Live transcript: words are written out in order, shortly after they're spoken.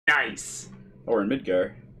Nice. Or in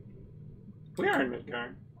Midgar. We are in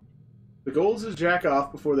Midgard. The goal is to jack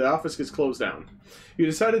off before the office gets closed down. You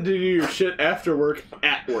decided to do your shit after work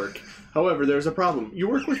at work. However, there's a problem. You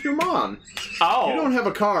work with your mom. Oh. You don't have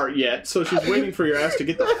a car yet, so she's waiting for your ass to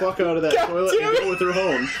get the fuck out of that toilet and go with her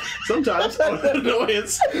home. Sometimes, out of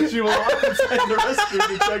annoyance, she will walk inside the restroom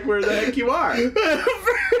to check where the heck you are.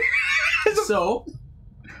 So,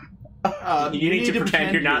 you need to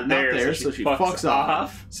pretend you're not there so she fucks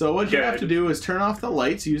off. So what you have to do is turn off the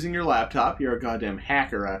lights using your laptop. You're a goddamn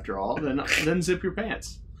hacker after all. Then zip your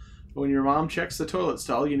pants. When your mom checks the toilet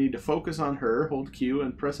stall, you need to focus on her, hold Q,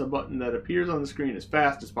 and press a button that appears on the screen as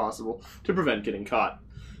fast as possible to prevent getting caught.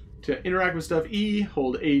 To interact with stuff, E,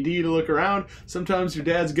 hold AD to look around. Sometimes your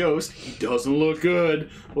dad's ghost, he doesn't look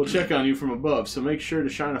good, will check on you from above, so make sure to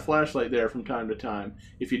shine a flashlight there from time to time.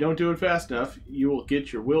 If you don't do it fast enough, you will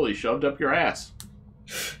get your willy shoved up your ass.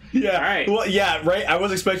 Yeah, right. Well, yeah, right. I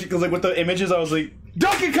was expecting, because like with the images, I was like,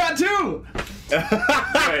 don't get caught too!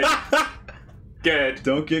 Good.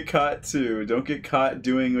 Don't get caught too. Don't get caught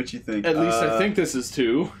doing what you think. At least I think this is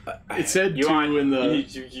 2. It said 2 in the...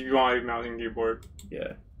 You want a mousing keyboard.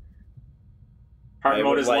 Yeah. Hard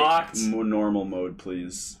mode is locked. Normal mode,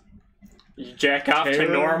 please. You jack off to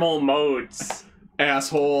normal modes.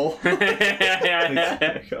 Asshole.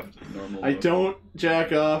 I don't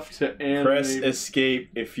jack off to anime. Press escape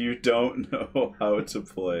if you don't know how to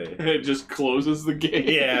play. It just closes the game.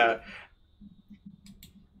 Yeah.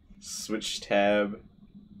 Switch tab.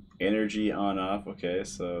 Energy on off. Okay,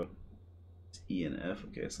 so it's E and F.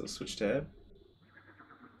 Okay, so switch tab.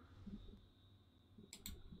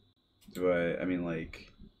 I mean,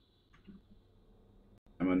 like,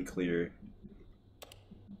 I'm unclear.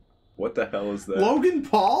 What the hell is that? Logan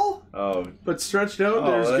Paul? Oh. But stretched out,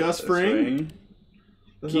 there's Gus Fring.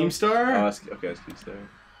 Keemstar? Oh, okay, it's Keemstar.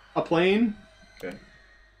 A plane? Okay.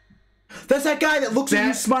 That's that guy that looks at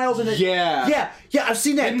you, smiles, and yeah, I've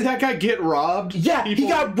seen that. Didn't that guy get robbed? Yeah, he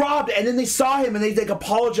got robbed, and then they saw him, and they like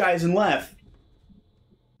apologized and left.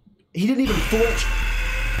 He didn't even flinch.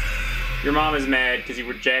 Your mom is mad because you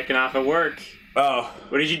were jacking off at work. Oh.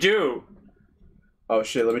 What did you do? Oh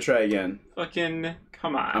shit, let me try again. Fucking,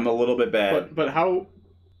 come on. I'm a little bit bad. But how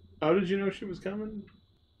did you know she was coming?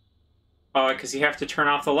 Oh, because you have to turn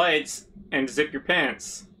off the lights and zip your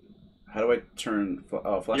pants. How do I turn...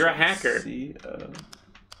 flashlight? You're a hacker. See?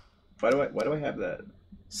 Why do I have that?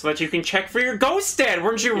 So that you can check for your ghost dad.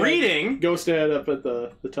 Weren't you reading? Ghost dad up at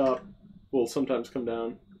the top will sometimes come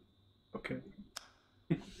down. Okay.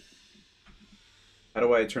 How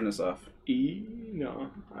do I turn this off? E? No,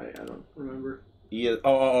 I don't remember. E is...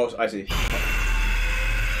 Oh, I see.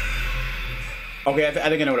 Okay, I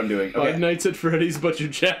think I know what I'm doing. Okay. Five Nights at Freddy's, but you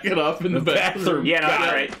jack it off in the bathroom. Yeah, no,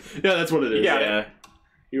 that's right. Yeah, that's what it is. Yeah.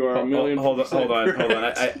 You are a million. Hold on.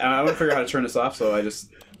 I want to figure out how to turn this off, so I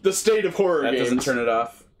just... The state of horror That games. doesn't turn it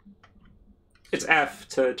off. It's F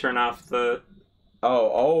to turn off the...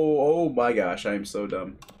 Oh my gosh, I am so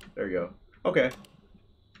dumb. There you go. Okay.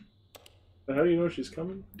 But how do you know she's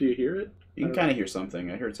coming? Do you hear it? You can kind of hear something.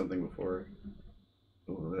 I heard something before.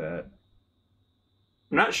 Oh, that.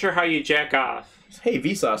 I'm not sure how you jack off. Hey,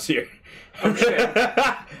 Vsauce here. Oh, shit.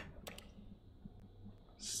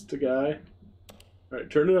 Just a guy. Alright,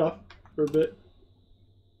 turn it off for a bit.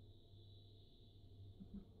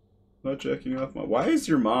 Not jacking off. Why is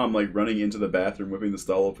your mom, like, running into the bathroom, whipping the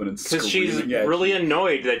stall open and screaming? Because she's really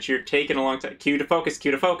annoyed that you're taking a long time. Q to focus,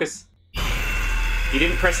 Q to focus. You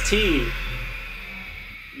didn't press T.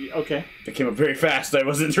 Okay. It came up very fast. I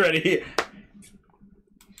wasn't ready.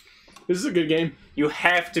 This is a good game. You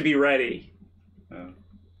have to be ready. Oh.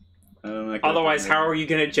 I don't know. Otherwise, how are you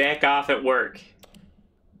going to jack off at work?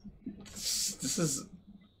 This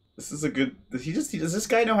is a good... Does this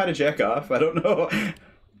guy know how to jack off? I don't know.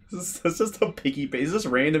 This is just a piggy face. It's just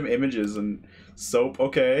random images and soap.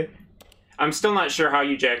 Okay. I'm still not sure how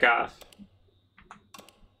you jack off.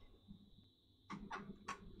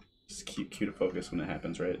 Just keep Q to focus when it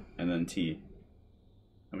happens, right? And then T.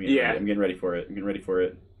 I'm getting ready for it. I'm getting ready for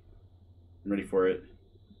it. I'm ready for it.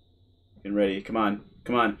 Getting ready. Come on.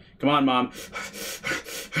 Come on. Come on, Mom.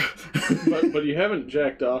 but you haven't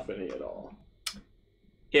jacked off any at all.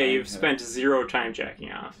 Yeah, you've spent 0 time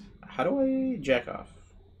jacking off. How do I jack off?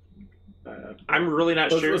 I'm really not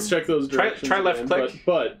sure. Let's check those directions. Try left click.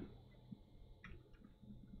 But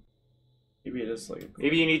maybe it is like...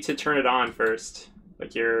 Maybe you need to turn it on first.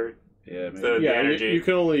 Like your... Yeah, maybe. The energy. You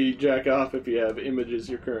can only jack off if you have images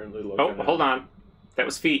you're currently looking at. Oh, hold on. That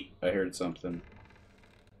was feet. I heard something.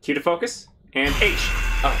 Q to focus. And H.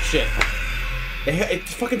 Oh, shit.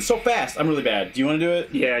 It's fucking so fast. I'm really bad. Do you want to do it?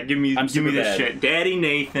 Yeah, give me this shit. Daddy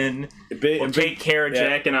Nathan will take care of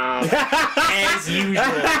jacking off as usual,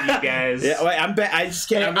 you guys. Yeah, wait, I'm bad. I just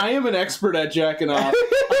can't. I am an expert at jacking off.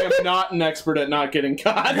 I am not an expert at not getting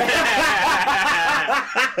caught.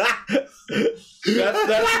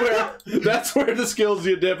 That's where the skills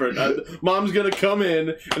get different. Mom's gonna come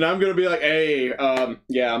in and I'm gonna be like, "Hey,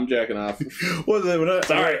 yeah, I'm jacking off." One of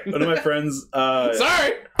my friends.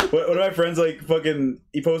 Sorry. One of my friends, like, fucking,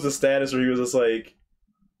 he posted a status where he was just like,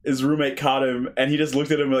 his roommate caught him, and he just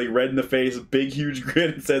looked at him like red in the face, big huge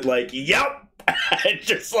grin, and said like, "Yup." And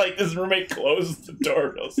just like his roommate closed the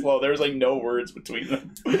door real slow. There was like no words between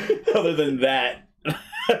them other than that.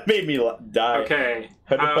 It made me die. Okay.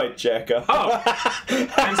 How do I jack up? Oh!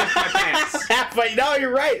 Unzip my pants. But no,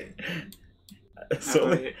 you're right. So,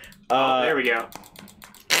 there we go.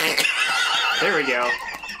 There we go.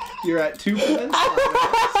 You're at 2 minutes.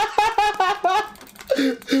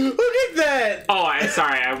 Look at that! Oh,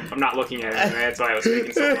 sorry, I'm not looking at it. Anyway. That's why I was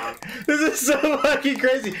taking so long. This is so fucking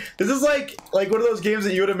crazy. This is like one of those games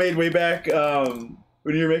that you would have made way back when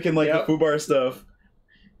you were making like the FUBAR stuff.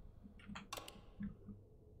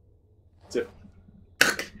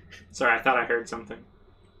 Sorry, I thought I heard something.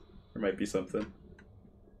 There might be something.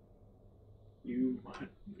 You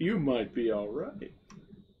might be all right.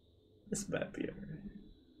 This might be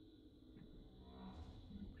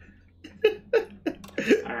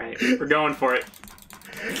all right, we're going for it.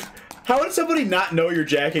 How would somebody not know you're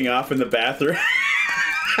jacking off in the bathroom?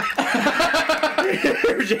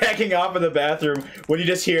 You're jacking off in the bathroom when you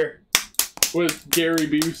just hear with Gary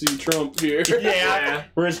Busey Trump here. Yeah,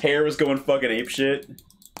 where his hair was going fucking apeshit.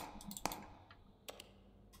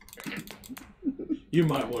 You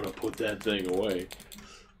might want to put that thing away.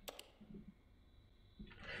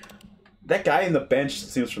 That guy in the bench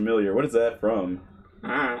seems familiar. What is that from?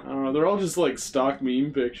 I don't know. They're all just like stock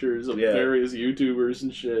meme pictures of various YouTubers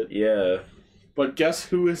and shit. Yeah. But guess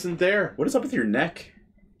who isn't there? What is up with your neck?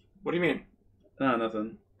 What do you mean? No,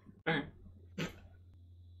 nothing. Okay.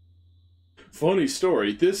 Funny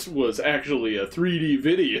story. This was actually a 3D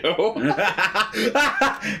video.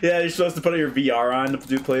 Yeah, you're supposed to put your VR on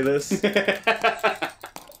to play this.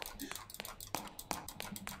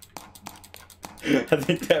 I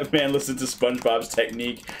think that man listened to SpongeBob's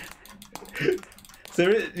technique. So,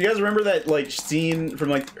 you guys remember that like scene from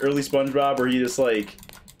like early SpongeBob where he just like,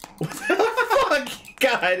 what the fuck,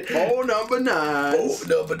 God? Oh, number 9. Oh,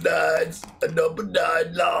 number 9's a number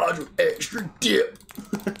 9 large with extra dip.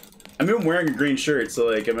 I'm even wearing a green shirt, so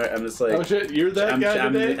like I'm just like, oh shit, you're that guy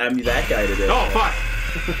today? I'm that guy today. Oh fuck!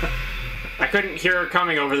 I couldn't hear her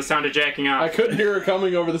coming over the sound of jacking off. I couldn't hear her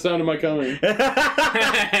coming over the sound of my coming.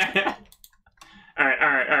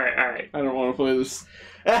 Alright. I don't want to play this.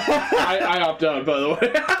 I opt out, by the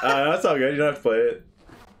way. That's all good. You don't have to play it.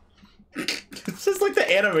 It's just like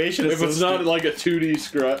the animation is if so it's not like a 2D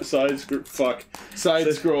side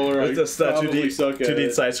scroller, it's a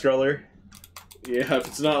 2D side scroller. Yeah, if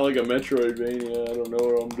it's not like a Metroidvania, I don't know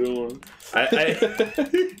what I'm doing.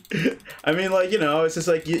 I mean, like, you know, it's just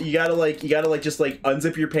like you gotta just like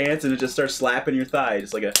unzip your pants and it just starts slapping your thigh,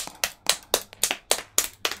 just like a.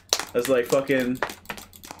 That's like fucking.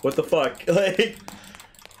 What the fuck? Like.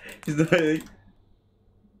 Did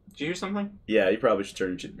you hear something? Yeah, you probably should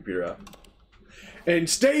turn your computer off. And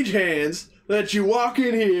stagehands let you walk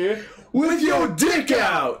in here with your dick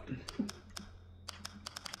out.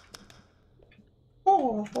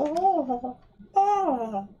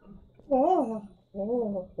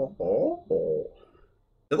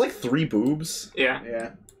 They're like 3 boobs.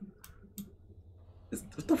 Yeah.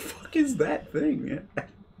 What the fuck is that thing?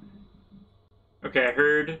 Okay, I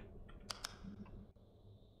heard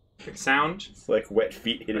sound. It's like wet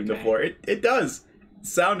feet hitting the floor. It does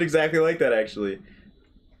sound exactly like that, actually.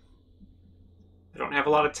 I don't have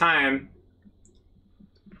a lot of time.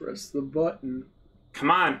 Press the button.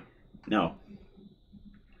 Come on. No.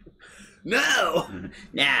 No!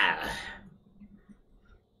 Nah.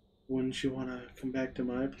 Wouldn't you want to come back to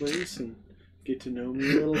my place and get to know me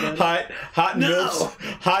a little better? Hot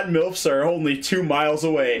milfs are only 2 miles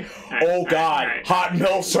away. Oh God, hot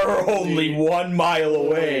milfs are only 1 mile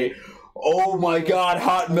away. Oh my God,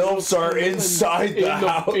 hot milfs are inside the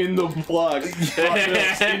house. In the block. Hot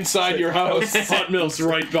milfs inside your house. Hot milfs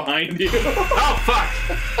right behind you. Oh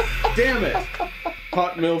fuck! Damn it!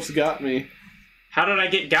 Hot milfs got me. How did I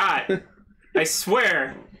get got? I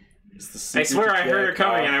swear. I swear I heard it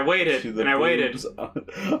coming, and I waited, and I waited.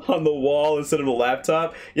 On the wall instead of the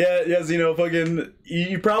laptop. Yeah, Zeno, fucking...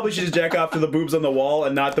 You probably should just jack off to the boobs on the wall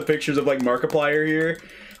and not the pictures of, like, Markiplier here.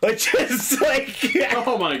 Like, just, like...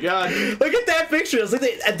 Oh, my God. Look at that picture. It's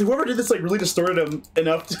like whoever did this, like, really distorted him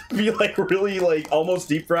enough to be, like, really, like, almost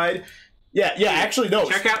deep-fried. Yeah, actually, no.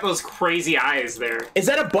 Check out those crazy eyes there. Is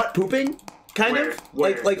that a butt pooping? Kind Where? of?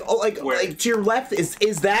 Where? Like, to your left,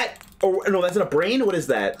 is that... Oh, no, that's not a brain? What is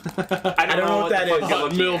that? I don't know what that is.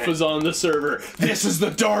 Hot MILF is on the server. This is the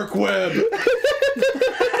dark web.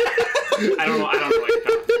 I don't know what you're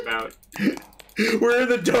talking about. We're in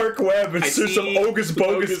the dark web, and there's some Ogus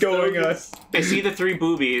Bogus going on. I see the 3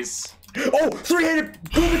 boobies. Oh, 3-handed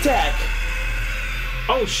boob attack!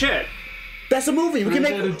 Oh, shit. That's a movie. We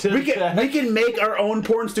can make our own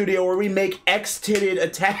porn studio where we make X-titted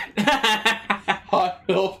attack. Hot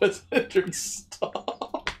MILF has entered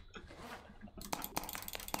stall.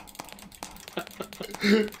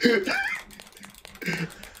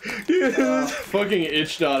 Fucking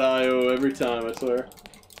itch.io every time, I swear.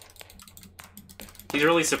 He's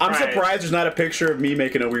really surprised. I'm surprised there's not a picture of me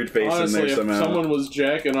making a weird face Honestly, in there somehow. if someone was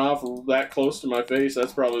jacking off that close to my face,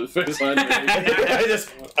 that's probably the face I'd make. I just...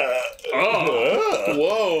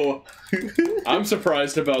 Whoa. I'm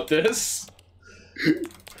surprised about this.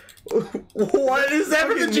 What is that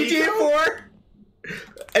from the GTA 4?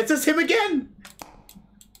 It says him again.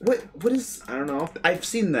 What is... I don't know. I've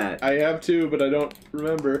seen that. I have too, but I don't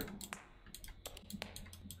remember.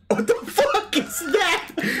 What the fuck is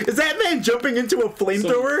that? Is that man jumping into a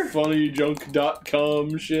flamethrower?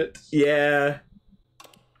 Funnyjunk.com shit. Yeah.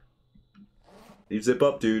 You zip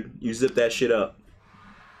up, dude. You zip that shit up.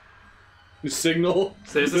 Signal.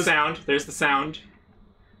 So there's the sound. There's the sound.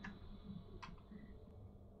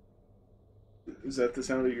 Is that the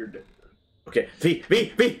sound of your dick? Okay.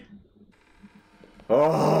 V.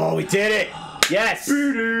 Oh, we did it! Yes!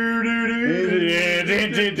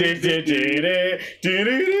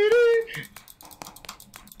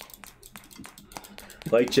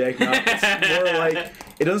 Like jacking off.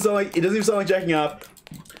 It's more like... It doesn't even sound like jacking off.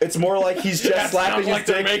 It's more like he's just slapping his like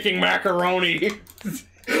dick. they're making macaroni.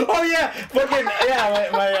 Oh yeah! Fucking...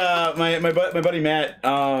 Yeah, my buddy Matt,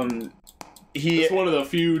 It's one of the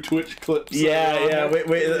few Twitch clips. Yeah, wait,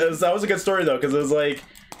 that was a good story though, because it was like...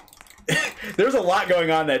 There was a lot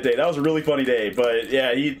going on that day. That was a really funny day, but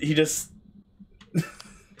yeah, he just...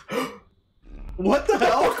 What the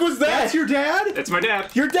fuck was that? That's your dad? That's my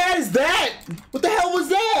dad. Your dad is that? What the hell was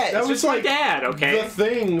that? That was was my like dad, okay? The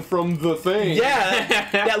Thing from The Thing. Yeah,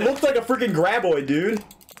 that looked like a freaking graboid, dude.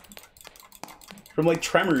 From like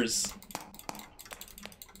Tremors.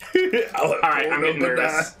 Alright, I'm getting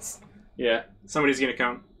nervous. Yeah. Somebody's gonna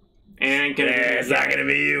come. And gonna it's not gonna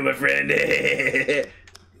be you, my friend.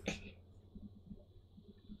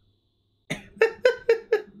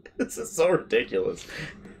 This is so ridiculous.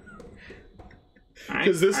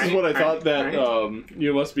 Because this is what I thought that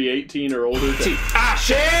you must be 18 or older.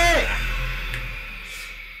 Shit!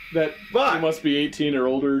 That you must be 18 or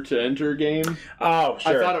older to enter a game. Oh,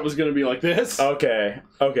 sure. I thought it was going to be like this. Okay.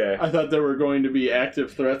 I thought there were going to be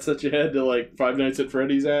active threats that you had to like Five Nights at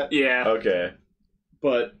Freddy's at. Yeah. Okay.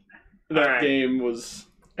 But that game was...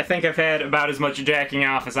 I think I've had about as much jacking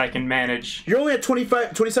off as I can manage. You're only at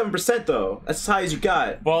 27% though. That's as high as you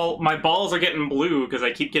got. Well, my balls are getting blue because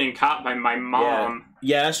I keep getting caught by my mom.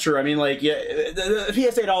 Yeah, that's true. I mean, like, the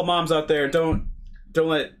PSA to all moms out there, don't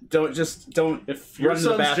if your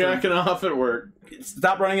son's jacking off at work,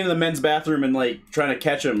 stop running into the men's bathroom and like trying to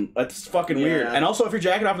catch him. That's fucking weird. And also, if you're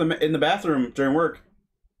jacking off in the bathroom during work,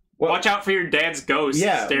 watch out for your dad's ghost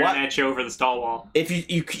staring at you over the stall wall. If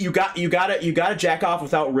you gotta jack off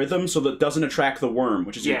without rhythm so that it doesn't attract the worm,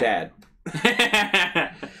 which is your dad.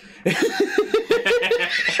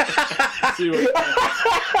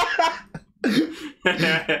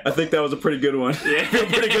 I think that was a pretty good one. Yeah. I feel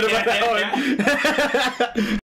pretty good about that one.